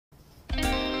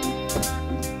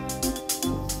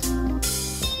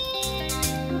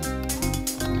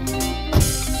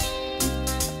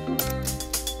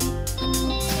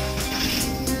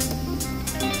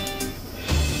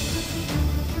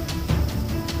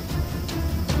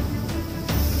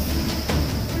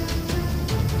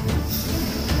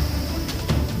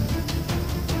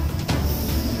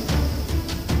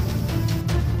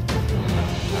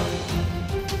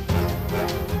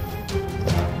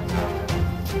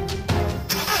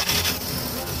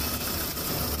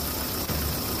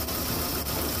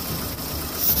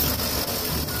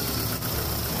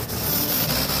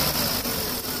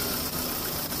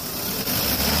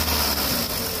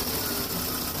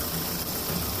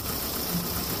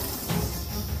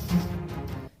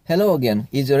Hello again.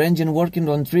 Is your engine working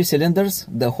on 3 cylinders?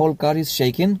 The whole car is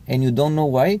shaking and you don't know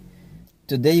why?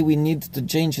 Today we need to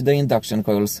change the induction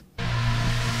coils.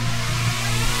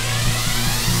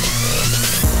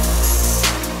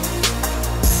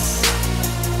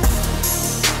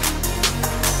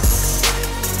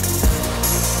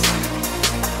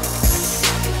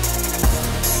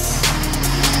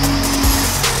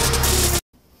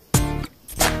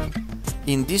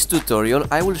 In this tutorial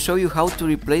I will show you how to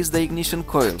replace the ignition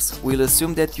coils. We'll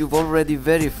assume that you've already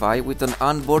verified with an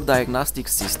onboard diagnostic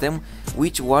system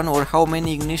which one or how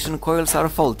many ignition coils are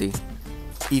faulty.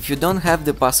 If you don't have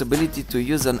the possibility to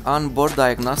use an onboard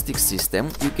diagnostic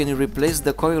system, you can replace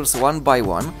the coils one by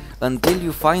one until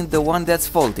you find the one that's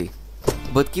faulty.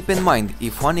 But keep in mind,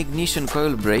 if one ignition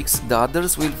coil breaks, the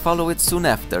others will follow it soon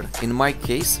after. In my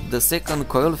case, the second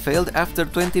coil failed after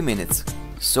 20 minutes.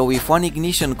 So if one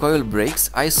ignition coil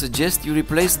breaks, I suggest you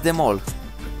replace them all.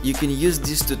 You can use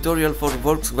this tutorial for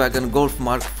Volkswagen Golf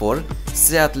Mark IV,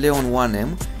 Seat Leon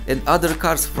 1M and other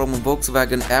cars from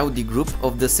Volkswagen Audi group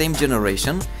of the same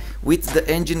generation with the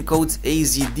engine codes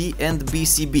AZD and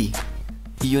BCB.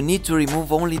 You need to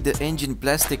remove only the engine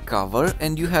plastic cover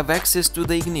and you have access to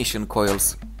the ignition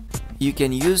coils. You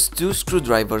can use 2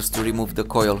 screwdrivers to remove the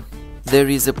coil. There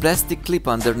is a plastic clip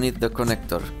underneath the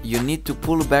connector. You need to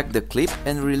pull back the clip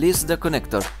and release the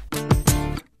connector.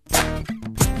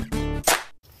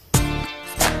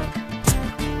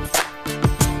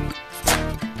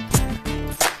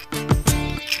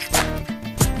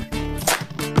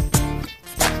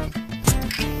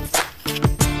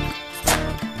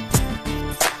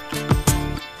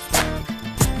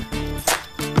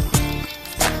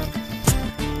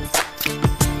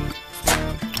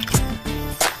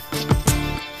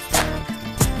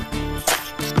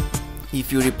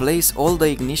 If you replace all the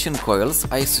ignition coils,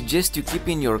 I suggest you keep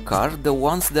in your car the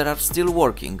ones that are still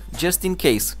working, just in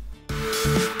case.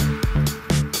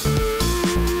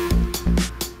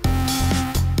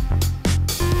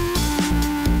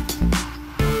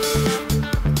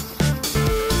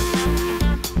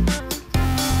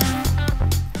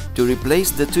 To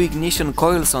replace the 2 ignition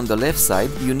coils on the left side,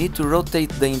 you need to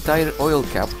rotate the entire oil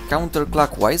cap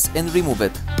counterclockwise and remove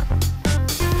it.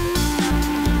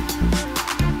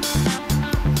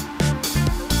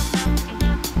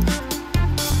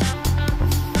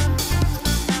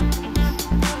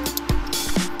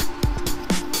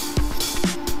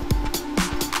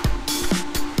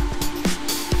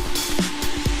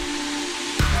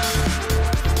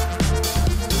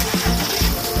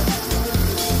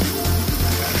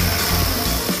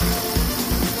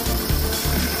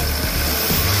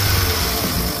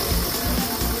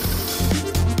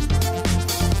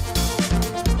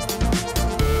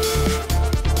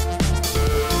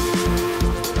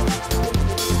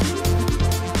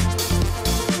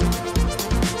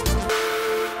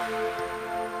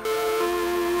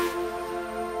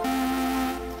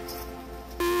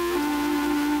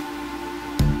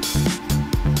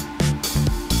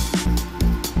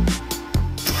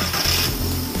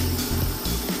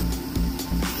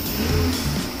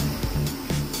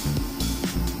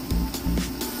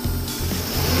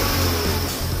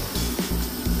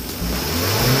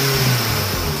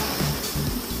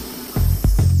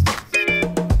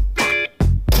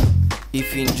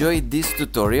 If you enjoyed this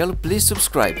tutorial, please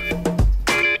subscribe.